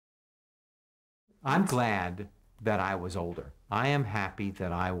I'm glad that I was older. I am happy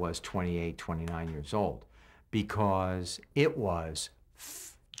that I was 28, 29 years old because it was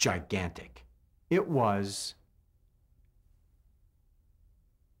gigantic. It was,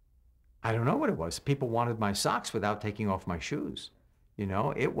 I don't know what it was. People wanted my socks without taking off my shoes. You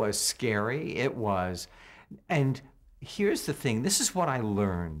know, it was scary. It was, and here's the thing, this is what I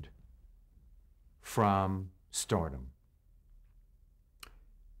learned from stardom.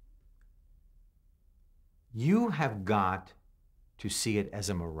 You have got to see it as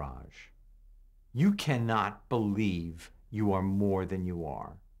a mirage. You cannot believe you are more than you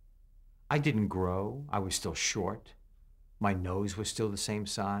are. I didn't grow. I was still short. My nose was still the same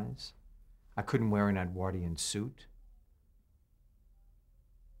size. I couldn't wear an Edwardian suit.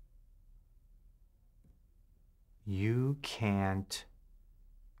 You can't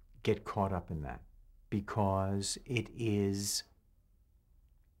get caught up in that because it is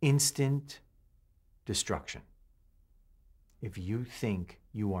instant destruction. If you think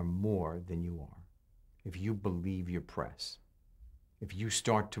you are more than you are, if you believe your press, if you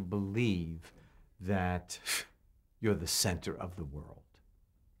start to believe that you're the center of the world.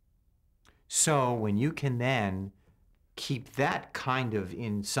 So when you can then keep that kind of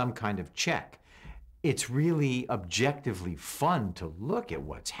in some kind of check, it's really objectively fun to look at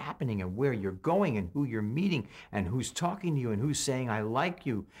what's happening and where you're going and who you're meeting and who's talking to you and who's saying, I like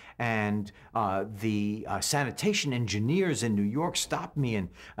you. And the sanitation engineers in New York stopped me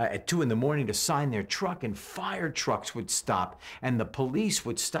at 2 in the morning to sign their truck, and fire trucks would stop. And the police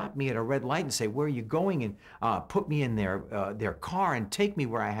would stop me at a red light and say, where are you going? And put me in their car and take me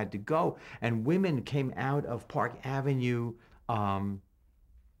where I had to go. And women came out of Park Avenue,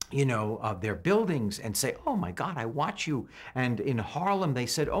 their buildings and say, oh my God, I watch you. And in Harlem, they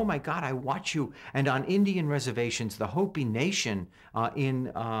said, oh my God, I watch you. And on Indian reservations, the Hopi Nation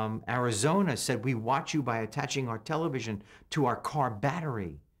in Arizona said, we watch you by attaching our television to our car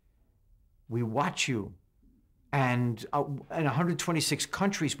battery. We watch you. And in 126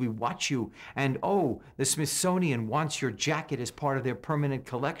 countries, we watch you. And oh, the Smithsonian wants your jacket as part of their permanent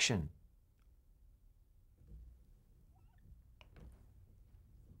collection.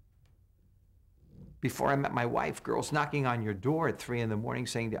 Before I met my wife, girls knocking on your door at 3 in the morning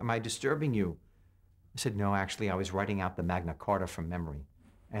saying, am I disturbing you? I said, no, actually, I was writing out the Magna Carta from memory.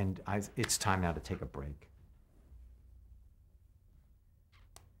 And it's time now to take a break.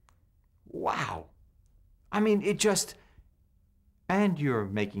 Wow. I mean, it just, and you're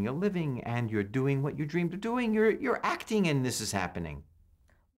making a living and you're doing what you dreamed of doing. You're acting and this is happening.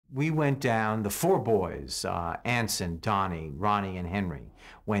 We went down, the 4 boys, Anson, Donnie, Ronnie, and Henry,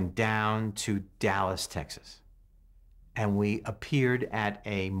 went down to Dallas, Texas. And we appeared at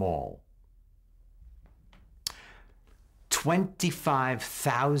a mall.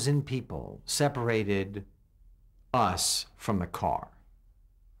 25,000 people separated us from the car.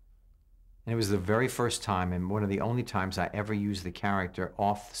 And it was the very first time and one of the only times I ever used the character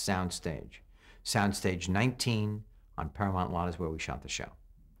off the soundstage. Soundstage 19 on Paramount Lot is where we shot the show.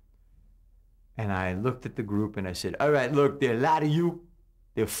 And I looked at the group and I said, all right, look, there are a lot of you.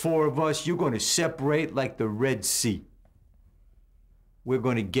 There are 4 of us. You're going to separate like the Red Sea. We're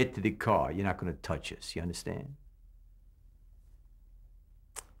going to get to the car. You're not going to touch us. You understand?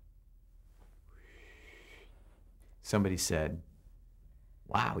 Somebody said,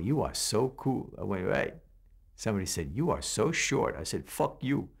 wow, you are so cool. I went, right. Somebody said, you are so short. I said, fuck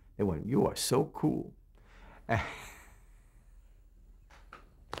you. They went, you are so cool.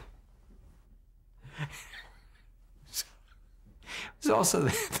 It's also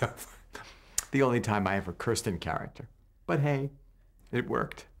the only time I ever cursed in character. But hey, it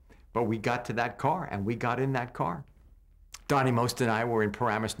worked. But we got to that car, and we got in that car. Donnie Most and I were in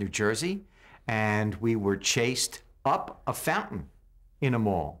Paramus, New Jersey, and we were chased up a fountain in a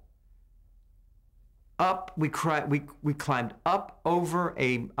mall. Up, we climbed up over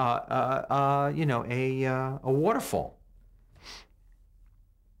a waterfall.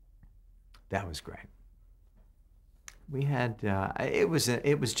 That was great. We had, it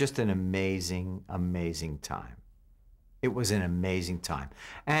was just an amazing, amazing time. It was an amazing time.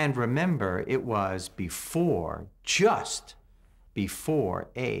 And remember, it was just before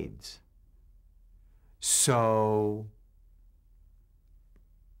AIDS. So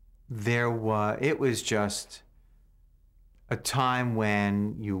it was just a time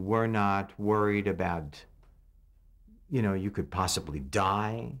when you were not worried about, you could possibly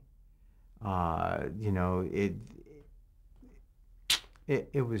die.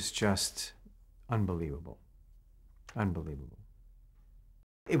 It was just unbelievable. Unbelievable.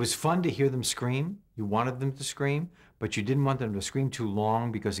 It was fun to hear them scream. You wanted them to scream, but you didn't want them to scream too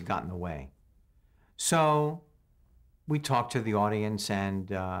long because it got in the way. So we talked to the audience, and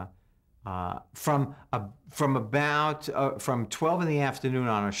from about from 12 in the afternoon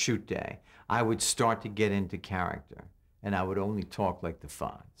on a shoot day, I would start to get into character, and I would only talk like the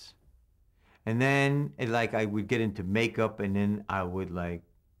Fonz. And then like I would get into makeup, and then I would like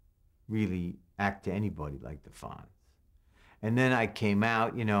really act to anybody like the Fonz. And then I came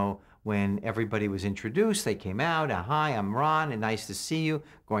out, you know, when everybody was introduced, they came out, hi, I'm Ron, and nice to see you,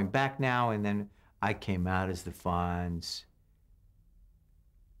 going back now. And then I came out as the Fonz,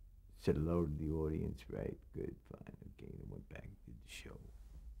 said hello to the audience, right? Good, fine, okay, and went back to the show.